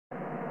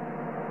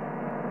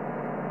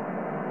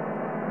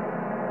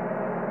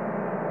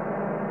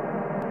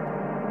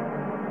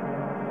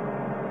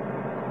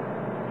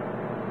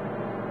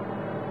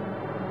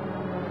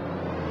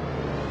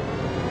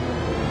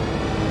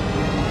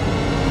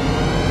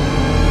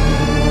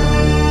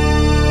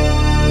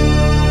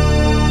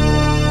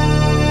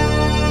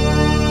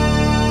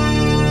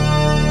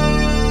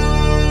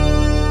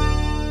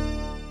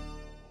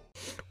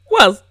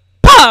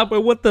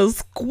poppin' with the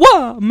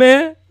SQUA,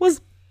 man?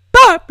 What's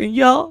poppin',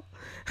 y'all?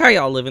 How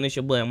y'all living? It's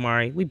your boy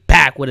Amauri. We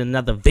back with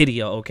another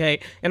video, okay?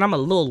 And I'm a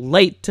little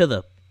late to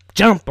the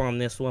jump on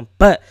this one,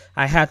 but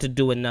I had to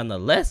do it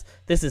nonetheless.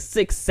 This is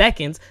 6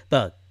 seconds,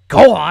 the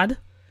god,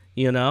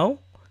 you know?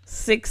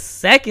 6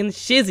 seconds,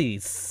 Shizzy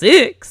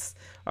 6,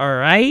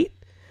 alright?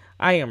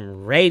 I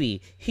am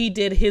ready. He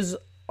did his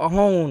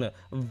own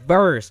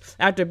verse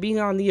after being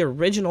on the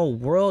original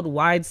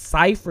worldwide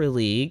Cypher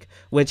League,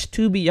 which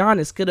to be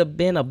honest could have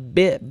been a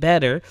bit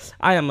better.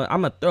 I'm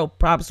gonna throw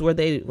props where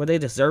they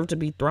deserve to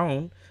be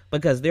thrown,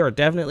 because there are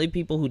definitely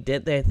people who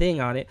did their thing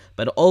on it,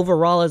 but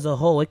overall as a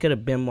whole it could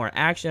have been more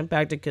action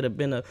packed. It could have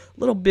been a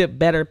little bit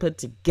better put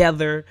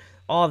together,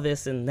 all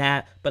this and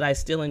that, but I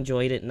still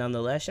enjoyed it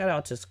nonetheless. Shout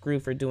out to SQUA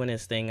for doing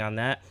his thing on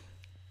that.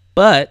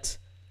 But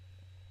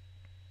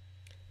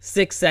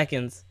 6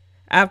 seconds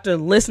after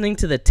listening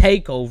to the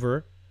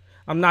takeover,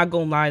 I'm not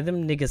gonna lie,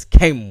 them niggas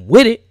came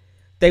with it.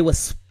 They was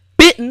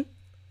spitting.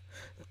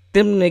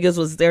 Them niggas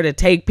was there to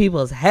take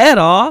people's head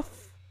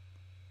off.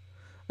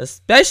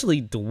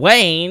 Especially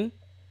Dwayne.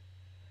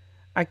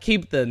 I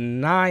keep the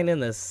 9 in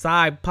the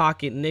side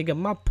pocket, nigga.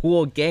 My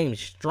pool game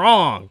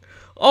strong.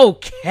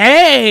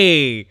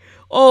 Okay.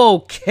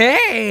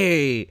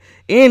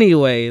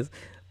 Anyways.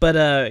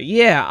 But,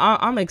 yeah,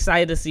 I'm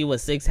excited to see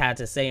what 6 had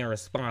to say in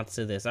response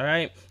to this,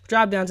 alright?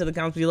 Drop down to the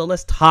comments below.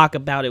 Let's talk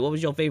about it. What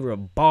was your favorite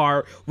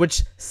bar?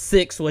 Which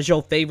 6 was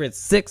your favorite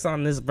 6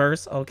 on this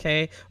verse,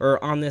 okay?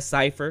 Or on this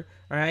cipher,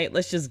 alright?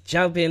 Let's just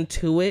jump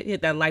into it.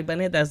 Hit that like button,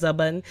 hit that sub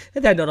button,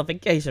 hit that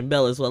notification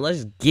bell as well.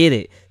 Let's get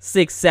it.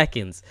 6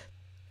 seconds.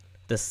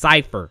 The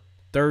cipher.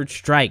 Third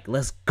strike.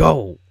 Let's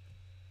go.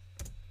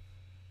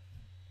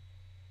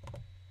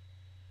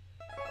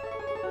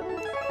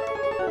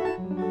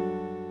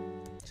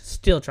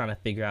 Still trying to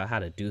figure out how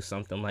to do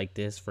something like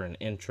this for an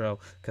intro,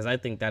 because I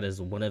think that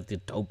is one of the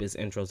dopest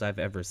intros I've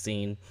ever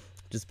seen.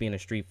 Just being a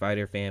Street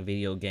Fighter fan,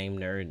 video game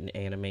nerd, and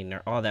anime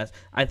nerd, all that,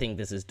 I think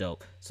this is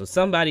dope. So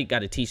somebody got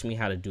to teach me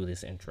how to do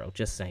this intro.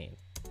 Just saying.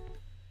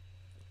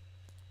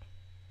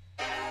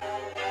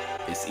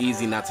 It's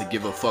easy not to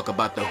give a fuck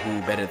about the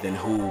who better than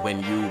who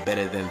when you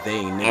better than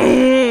they,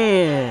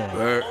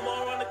 nigga.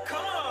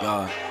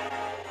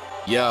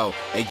 Yo,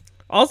 hey.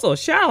 Also,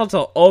 shout out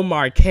to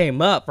Omar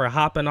Came Up for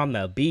hopping on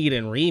the beat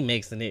and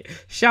remixing it.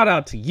 Shout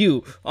out to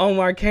you.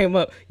 Omar Came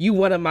Up. You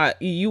one of my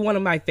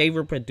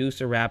favorite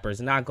producer rappers,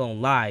 not gonna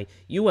lie.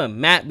 You and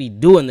Matt be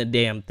doing the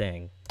damn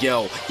thing.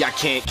 Yo, y'all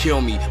can't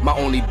kill me. My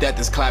only death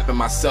is clapping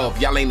myself.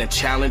 Y'all ain't a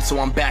challenge, so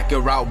I'm back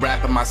around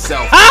rapping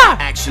myself. Ah!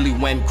 Actually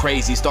went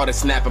crazy, started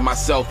snapping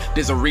myself.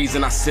 There's a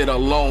reason I sit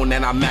alone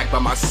and I'm act by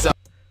myself.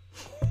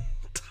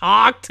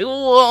 Talk to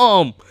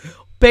him.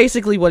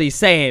 Basically what he's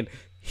saying,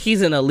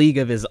 he's in a league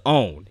of his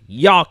own.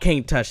 Y'all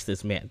can't touch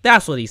this man.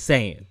 That's what he's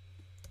saying.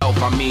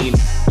 I mean,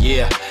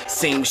 yeah,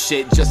 same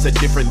shit, just a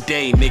different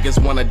day. Niggas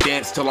wanna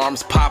dance till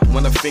arms pop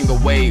when a finger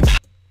wave.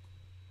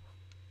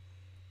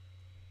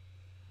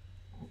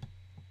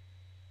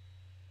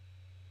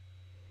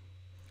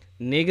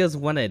 Niggas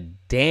wanna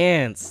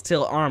dance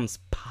till arms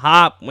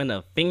pop when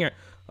a finger...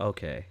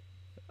 Okay.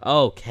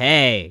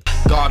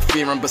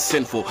 God-fearing but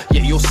sinful,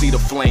 yeah, you'll see the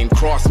flame.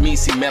 Cross me,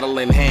 see metal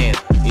in hand.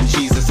 In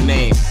Jesus'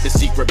 name, the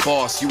secret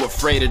boss, you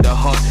afraid of the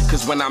hunt.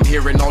 Cause when I'm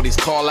hearing all these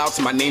call-outs,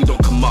 my name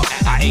don't come up.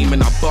 I aim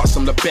and I bust,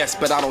 I'm the best,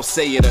 but I don't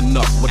say it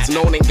enough. What's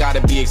known ain't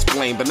gotta be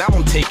explained, but now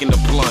I'm taking the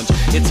plunge.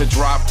 It's a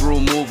drive-through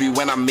movie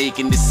when I'm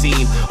making the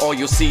scene. All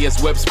you'll see is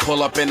whips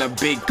pull up in a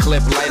big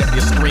clip, light up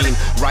your screen.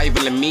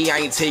 Rivaling me, I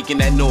ain't taking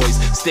that noise.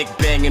 Stick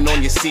banging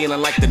on your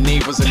ceiling like the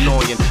neighbors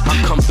annoying.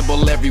 I'm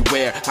comfortable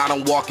everywhere, I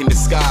don't walk in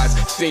disguise.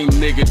 Same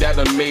nigga that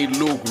done made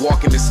Luke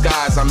walk in the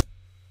skies.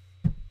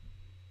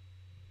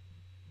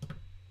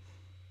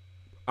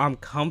 I'm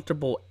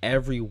comfortable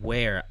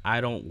everywhere. I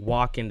don't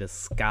walk in the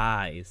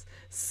skies.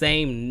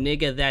 Same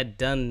nigga that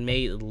done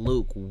made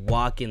Luke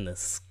walk in the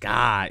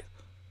sky.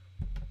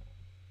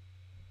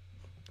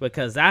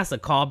 Because that's a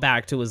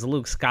callback to his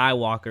Luke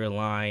Skywalker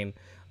line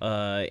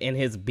in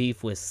his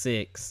beef with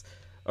 6.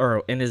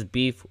 Or in his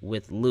beef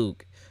with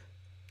Luke.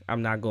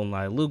 I'm not gonna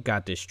lie, Luke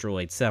got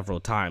destroyed several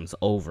times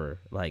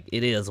over. Like,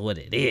 it is what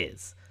it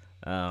is.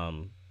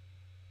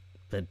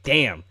 But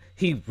damn,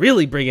 he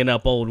really bringing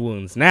up old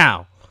wounds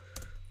now.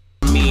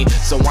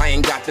 So I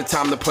ain't got the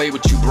time to play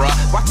with you,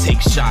 bruh. Why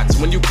take shots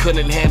when you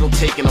couldn't handle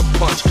taking a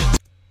punch?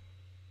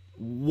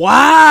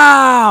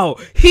 Wow,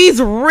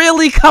 he's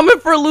really coming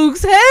for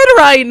Luke's head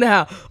right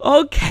now.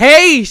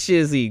 Okay,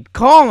 Shizzy,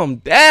 calm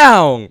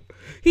down.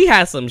 He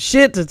has some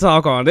shit to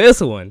talk on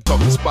this one.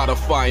 Talking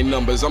Spotify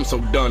numbers, I'm so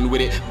done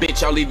with it.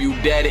 Bitch, I'll leave you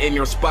dead in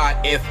your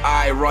spot if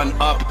I run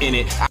up in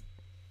it.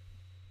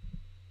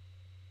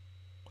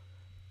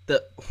 Oh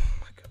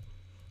my God.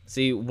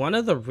 See, one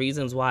of the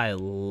reasons why I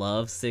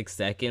love 6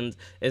 seconds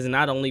is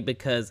not only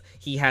because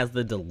he has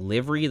the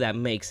delivery that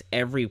makes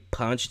every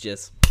punch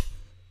just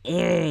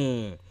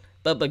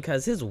but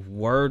because his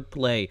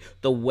wordplay,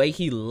 the way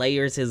he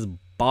layers his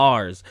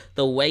bars,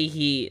 the way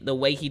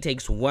he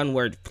takes one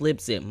word,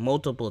 flips it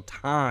multiple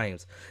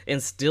times,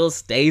 and still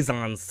stays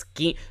on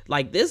scheme.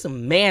 Like, this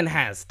man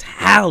has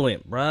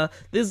talent, bruh.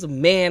 This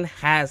man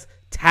has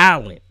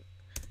talent.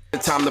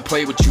 Time to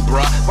play with you,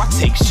 bruh. Why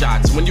take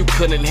shots when you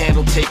couldn't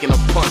handle taking a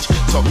punch?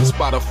 Talking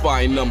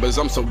Spotify numbers,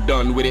 I'm so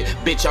done with it.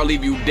 Bitch, I'll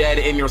leave you dead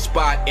in your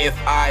spot if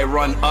I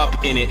run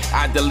up in it.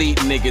 I delete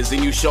niggas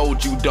and you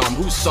showed you dumb.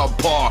 Who's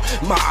subpar?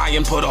 My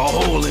iron put a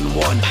hole in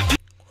one.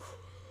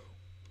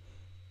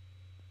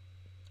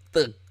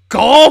 The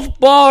golf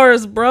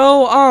bars,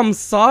 bro. I'm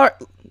sorry,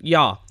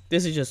 y'all.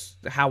 This is just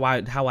how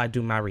I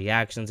do my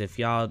reactions. If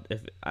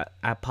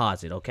I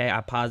pause it, okay?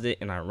 I pause it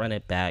and I run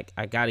it back.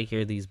 I gotta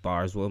hear these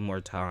bars one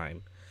more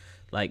time.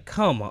 Like,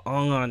 come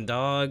on,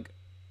 dog.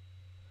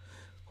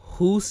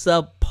 Who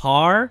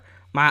subpar?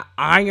 My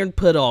iron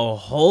put a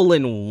hole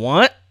in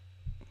what?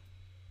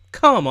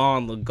 Come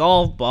on, the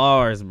golf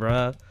bars,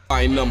 bruh.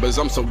 Numbers,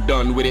 I'm so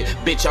done with it.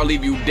 Bitch, I'll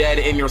leave you dead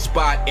in your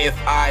spot if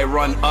I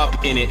run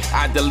up in it.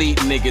 I delete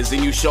niggas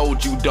and you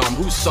showed you dumb.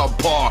 Who's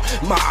subpar?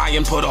 My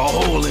iron put a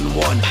hole in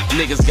one.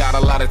 Niggas got a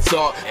lot of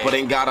talk, but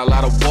ain't got a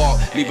lot of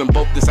walk. Leaving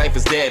both the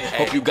ciphers dead.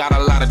 Hope you got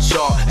a lot of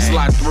chalk.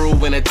 Slide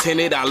through in a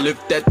tinted. I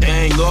lift that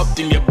thing up,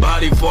 then your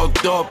body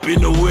fucked up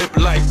in the whip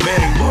like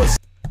bang bus.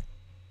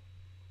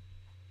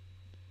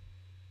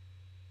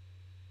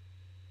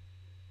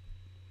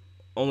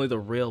 Only the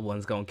real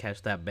ones gonna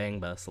catch that bang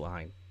bus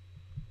line.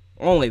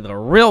 Only the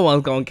real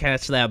one's gonna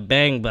catch that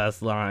bang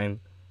bus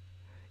line.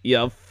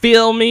 You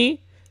feel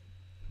me?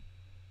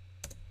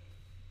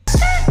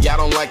 Y'all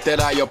don't like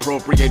that I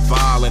appropriate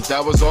violence.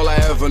 That was all I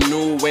ever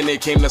knew when it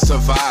came to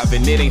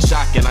surviving. It ain't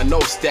shocking, I know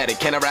static.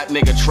 Can a rap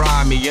nigga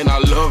try me? And I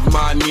love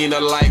my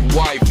Nina like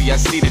wifey. I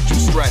see that you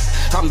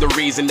stress. I'm the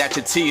reason that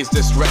your tea is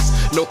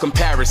distressed. No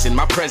comparison,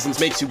 my presence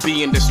makes you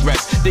be in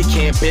distress. They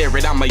can't bear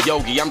it, I'm a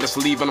yogi, I'm just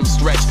leaving them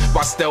stretched.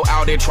 While still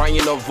out there trying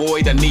to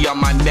avoid a knee on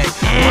my neck.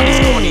 All these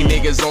corny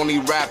niggas only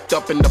wrapped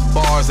up in the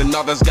bars, and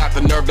others got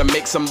the nerve to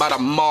make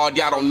somebody maud.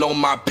 Y'all don't know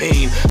my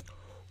pain.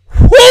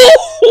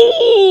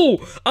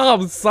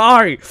 I'm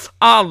sorry.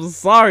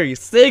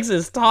 Six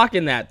is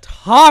talking that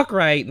talk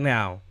right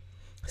now.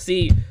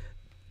 See,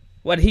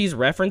 what he's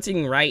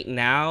referencing right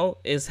now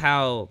is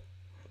how,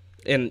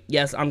 and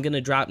yes, I'm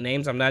gonna drop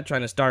names. I'm not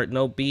trying to start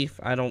no beef.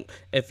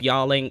 If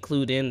y'all ain't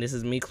clued in, this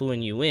is me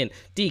cluing you in.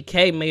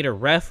 DK made a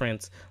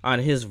reference on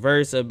his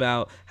verse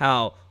about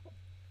how,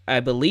 I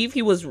believe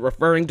he was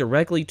referring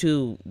directly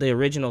to the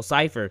original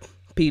Cypher.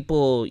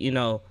 People,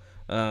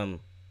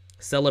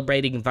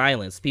 celebrating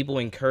violence, people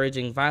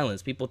encouraging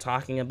violence, people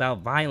talking about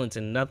violence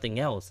and nothing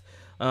else.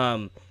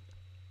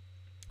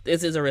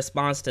 This is a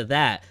response to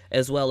that,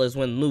 as well as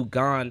when Lou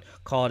Gon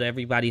called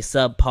everybody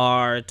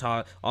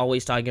subpar,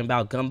 always talking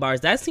about gun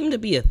bars. That seemed to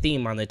be a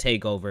theme on the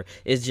takeover.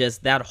 It's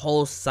just that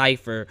whole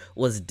Cypher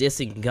was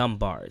dissing gun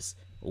bars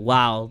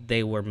while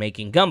they were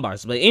making gun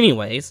bars. But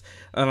anyways,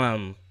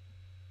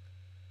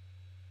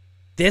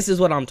 this is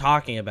what I'm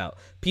talking about.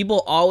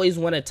 People always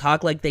want to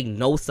talk like they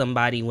know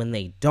somebody when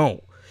they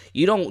don't.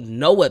 You don't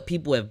know what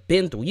people have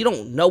been through. You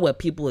don't know what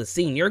people have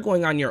seen. You're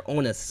going on your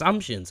own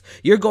assumptions.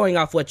 You're going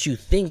off what you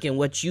think, and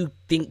what you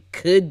think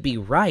could be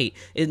right.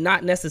 It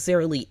not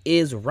necessarily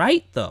is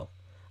right, though.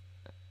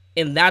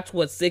 And that's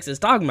what Six is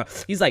talking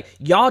about. He's like,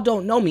 y'all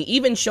don't know me.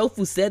 Even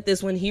Shofu said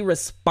this when he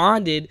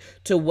responded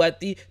to what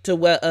the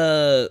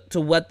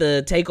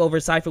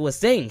takeover Cypher was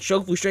saying.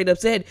 Shofu straight up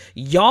said,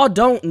 y'all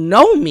don't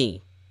know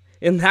me.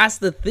 And that's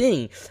the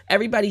thing.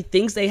 Everybody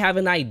thinks they have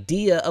an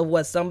idea of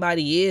what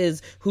somebody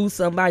is, who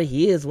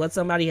somebody is, what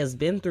somebody has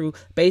been through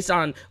based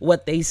on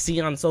what they see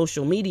on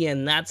social media,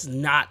 and that's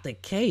not the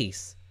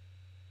case.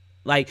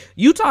 Like,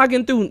 you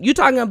talking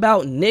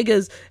about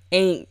niggas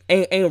ain't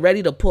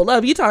ready to pull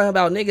up. You talking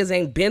about niggas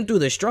ain't been through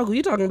the struggle.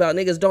 You talking about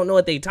niggas don't know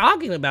what they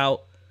talking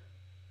about.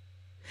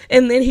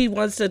 And then he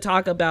wants to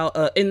talk about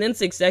and then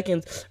 6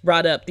 Seconds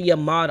brought up the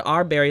Ahmaud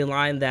Arbery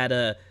line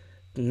that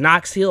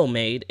Knox Hill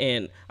made,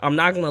 and I'm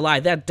not gonna lie,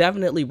 that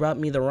definitely rubbed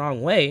me the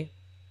wrong way,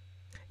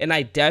 and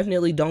I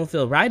definitely don't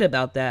feel right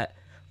about that.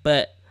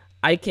 But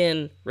I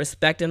can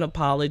respect an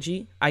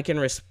apology. I can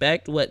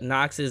respect what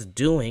Knox is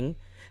doing,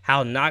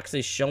 how Knox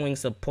is showing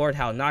support,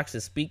 how Knox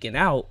is speaking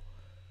out.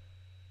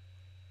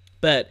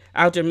 But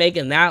after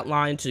making that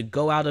line to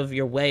go out of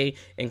your way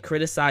and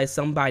criticize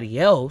somebody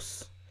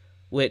else,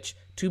 which,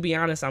 to be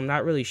honest, I'm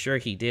not really sure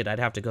he did. I'd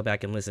have to go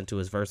back and listen to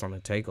his verse on the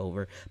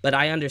takeover. But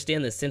I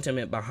understand the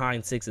sentiment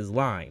behind Six's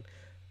line.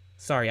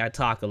 Sorry, I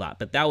talk a lot,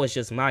 but that was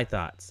just my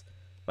thoughts.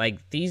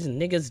 Like, these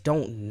niggas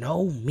don't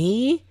know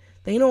me.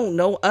 They don't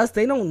know us.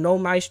 They don't know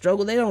my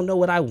struggle. They don't know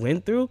what I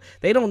went through.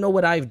 They don't know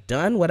what I've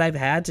done, what I've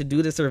had to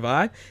do to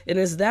survive. And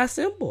it's that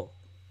simple.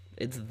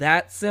 It's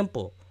that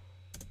simple.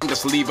 I'm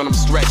just leaving them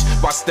stretched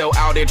while still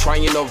out there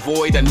trying to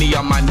avoid a knee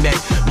on my neck.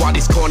 While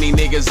these corny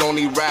niggas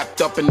only wrapped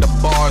up in the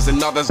bars,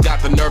 and others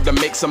got the nerve to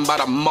make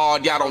somebody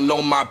mad. Y'all don't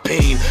know my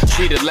pain.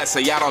 Treated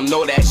lesser, y'all don't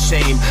know that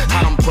shame.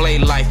 I don't play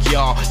like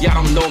y'all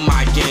don't know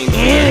my game.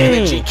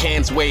 Energy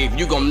cans wave,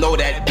 you gon' know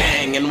that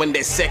bang. And when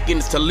there's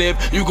seconds to live,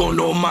 you gon'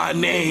 know my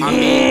name. I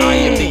mean, I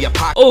am the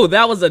apocalypse. Oh,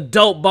 that was a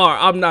dope bar.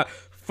 I'm not.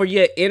 For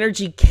your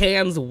energy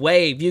cans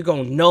wave, you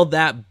gonna know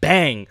that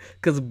bang.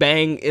 Cause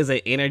bang is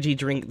an energy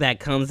drink that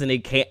comes in a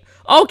can.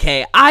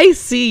 Okay, I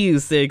see you,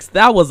 Six.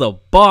 That was a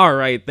bar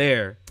right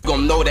there. You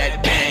gon' know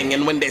that bang,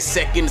 and when there's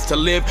seconds to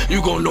live,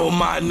 you gon' know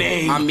my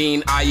name. I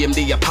mean, I am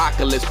the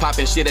apocalypse,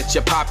 popping shit at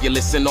your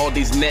populace, and all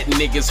these net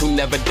niggas who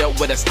never dealt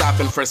with a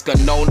stopping frisk, a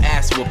known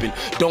ass whooping.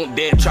 Don't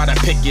dare try to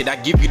pick it. I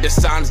give you the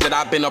signs that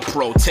I've been a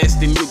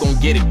protest, and you gon'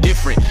 get it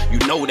different. You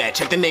know that.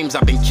 Check the names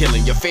I've been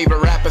killing. Your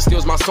favorite rapper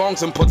steals my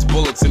songs and puts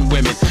bullets in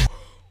women.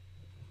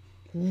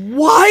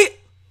 What?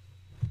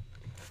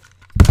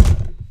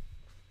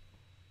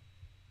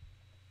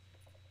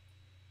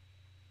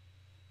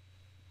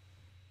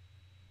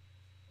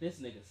 This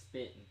nigga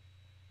spitting.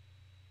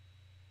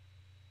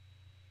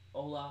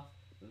 Olaf,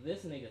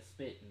 this nigga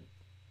spitting.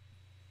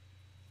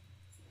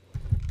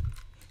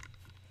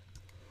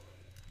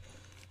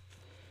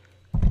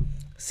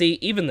 See,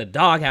 even the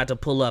dog had to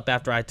pull up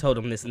after I told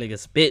him this nigga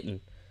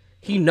spitting.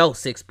 He know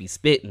Six be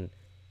spitting.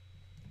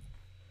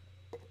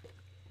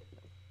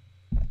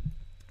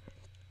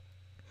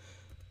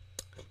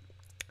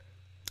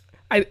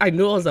 I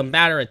knew it was a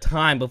matter of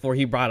time before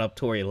he brought up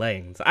Tory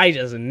Lanez. I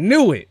just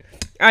knew it.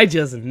 I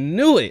just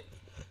knew it.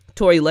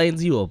 Tory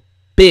Lanez, you a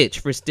bitch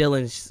for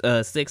stealing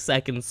a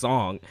 6-second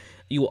song.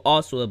 You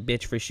also a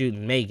bitch for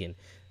shooting Megan.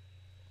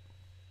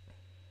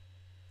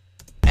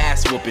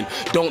 Ass whooping.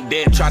 Don't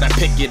dare try to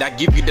pick it. I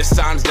give you the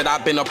signs that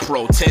I've been a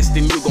protest,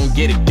 and you gon'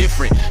 get it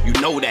different. You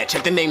know that.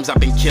 Check the names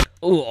I've been killing.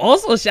 Ooh,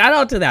 also shout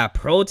out to that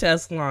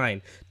protest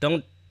line.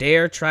 Don't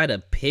dare try to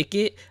pick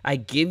it. I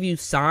give you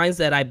signs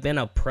that I've been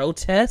a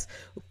protest.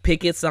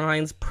 Picket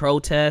signs,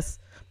 protests.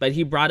 But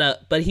he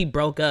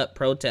broke up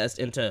protest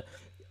into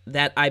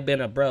that I've been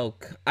a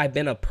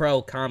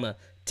pro, comma,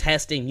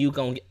 testing, you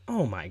gon' get,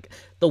 oh my god.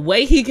 The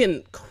way he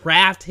can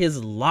craft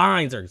his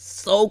lines are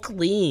so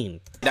clean.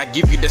 I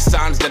give you the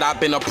signs that I've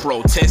been a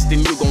protest,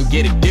 and you gon'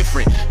 get it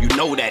different. You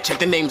know that. Check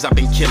the names I've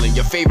been killing.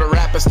 Your favorite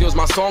rapper steals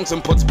my songs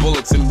and puts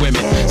bullets in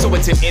women. So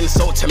it's an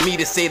insult to me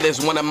to say there's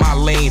one in my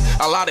lane.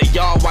 A lot of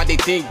y'all, why they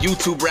think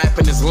YouTube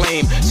rapping is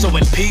lame. So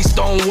when peace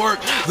don't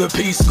work, the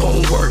peace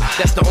gon' work.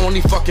 That's the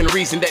only fucking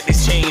reason that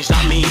this changed.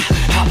 I mean,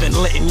 I've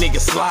been letting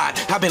niggas slide.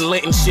 I've been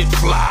letting shit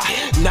fly.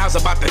 Now's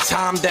about the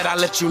time that I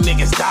let you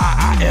niggas die.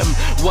 I am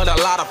what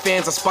a lot of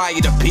fans aspire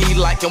to be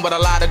like, and what a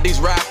lot of these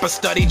rappers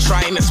study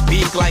trying to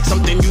speak like.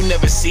 Something you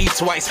never see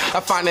twice. I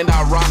find it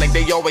ironic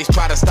they always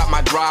try to stop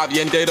my drive.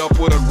 You ended up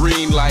with a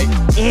green light.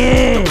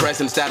 The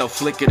presence that'll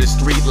flicker the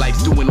street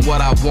lights. Doing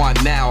what I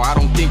want now. I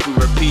don't think we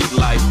repeat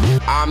life.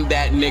 I'm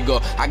that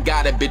nigga. I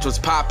got it, bitch was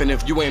popping.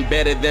 If you ain't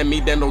better than me,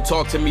 then don't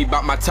talk to me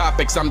about my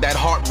topics. I'm that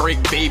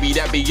heartbreak baby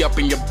that be up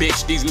in your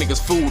bitch. These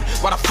niggas food.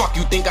 Why the fuck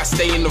you think I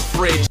stay in the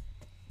fridge?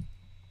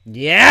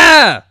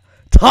 Yeah!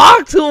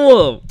 Talk to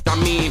him! I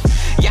mean,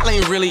 y'all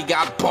ain't really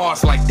got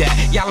bars like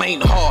that. Y'all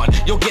ain't hard.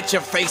 You'll get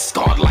your face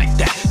scarred like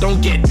that. Don't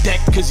get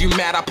decked cause you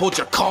mad I pulled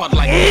your card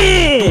like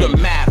that. Do the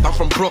math. I'm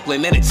from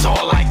Brooklyn and it's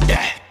all like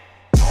that.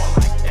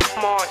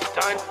 Come on,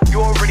 son.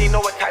 You already know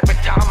what type of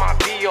time I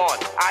be on.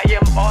 I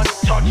am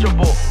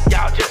untouchable.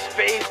 Y'all just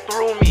phase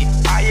through me.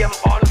 I am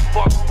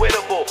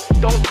unfuckwittable.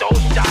 Don't throw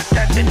shots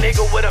at the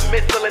nigga with a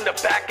missile in the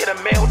back of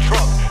the mail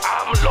truck.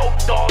 I'm low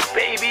dog,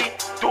 baby.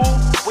 Do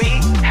we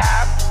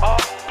have a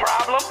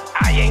problem?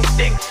 I ain't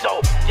think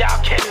so.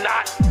 Y'all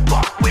cannot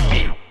fuck with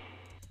me.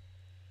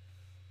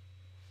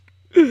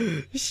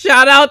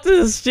 Shout out to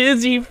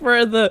Shizzy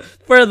for the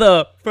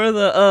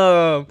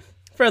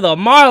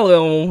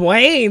Marlon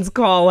Wayne's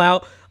call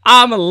out.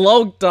 I'm a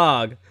low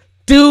dog.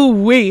 Do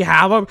we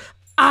have a?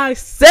 I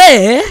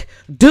said,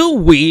 do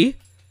we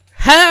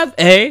have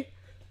a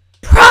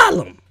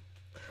problem?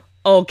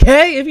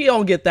 Okay, if you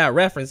don't get that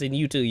reference and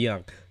you too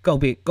young, go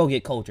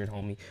get cultured,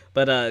 homie.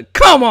 But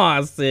come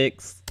on,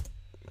 Six.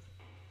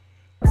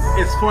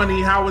 It's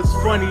funny how it's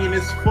funny and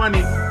it's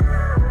funny.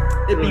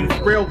 It be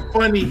real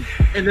funny,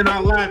 and then I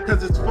laugh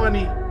cause it's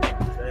funny.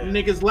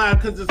 Niggas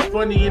laugh cause it's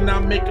funny, and I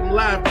make them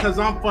laugh cause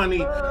I'm funny,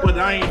 but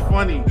I ain't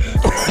funny.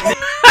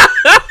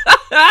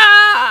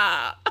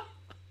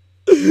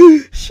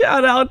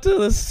 Shout out to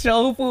the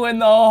Shofu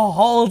and the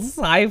whole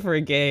Cypher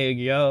gang,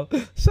 yo.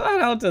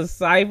 Shout out to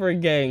Cypher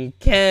gang.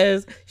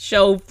 Kez,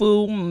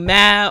 Shofu,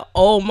 Matt,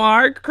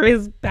 Omar,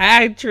 Chris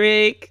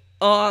Patrick.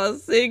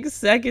 6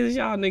 seconds,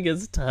 y'all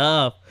niggas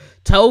tough.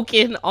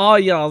 Token, all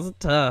y'all's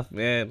tough,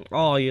 man.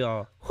 All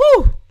y'all.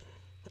 Whew.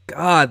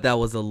 God, that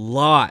was a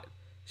lot.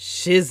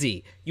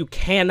 Shizzy, you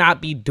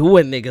cannot be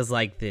doing niggas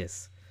like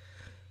this.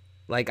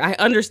 Like, I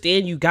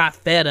understand you got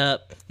fed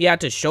up. You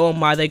had to show them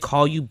why they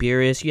call you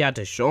Beerus. You had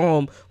to show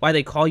them why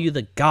they call you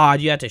the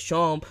God. You had to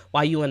show them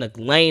why you in a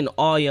lane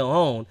all your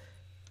own.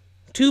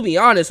 To be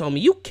honest,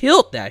 homie, you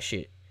killed that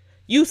shit.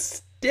 You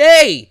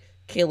stay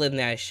killing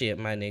that shit,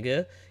 my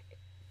nigga.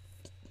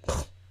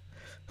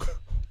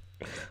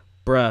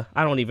 Bruh,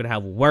 I don't even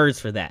have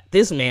words for that.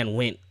 This man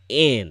went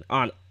in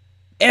on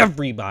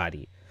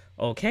everybody.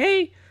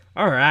 Okay?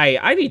 Alright,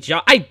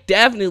 I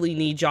definitely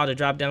need y'all to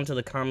drop down to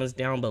the comments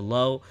down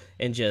below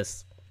and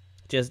just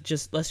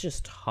let's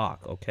just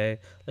talk, okay?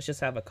 Let's just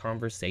have a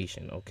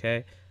conversation,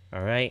 okay?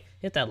 Alright?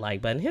 Hit that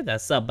like button, hit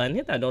that sub button,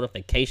 hit that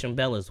notification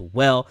bell as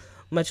well.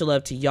 Much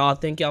love to y'all.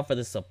 Thank y'all for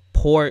the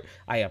support.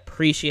 I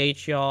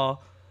appreciate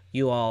y'all.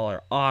 You all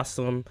are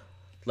awesome.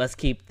 Let's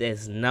keep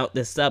this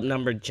sub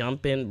number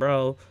jumping,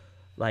 bro.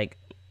 Like,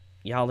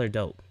 y'all are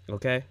dope,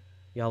 okay?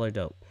 Y'all are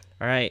dope.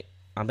 Alright,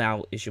 I'm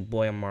out. It's your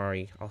boy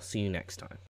Amauri. I'll see you next time.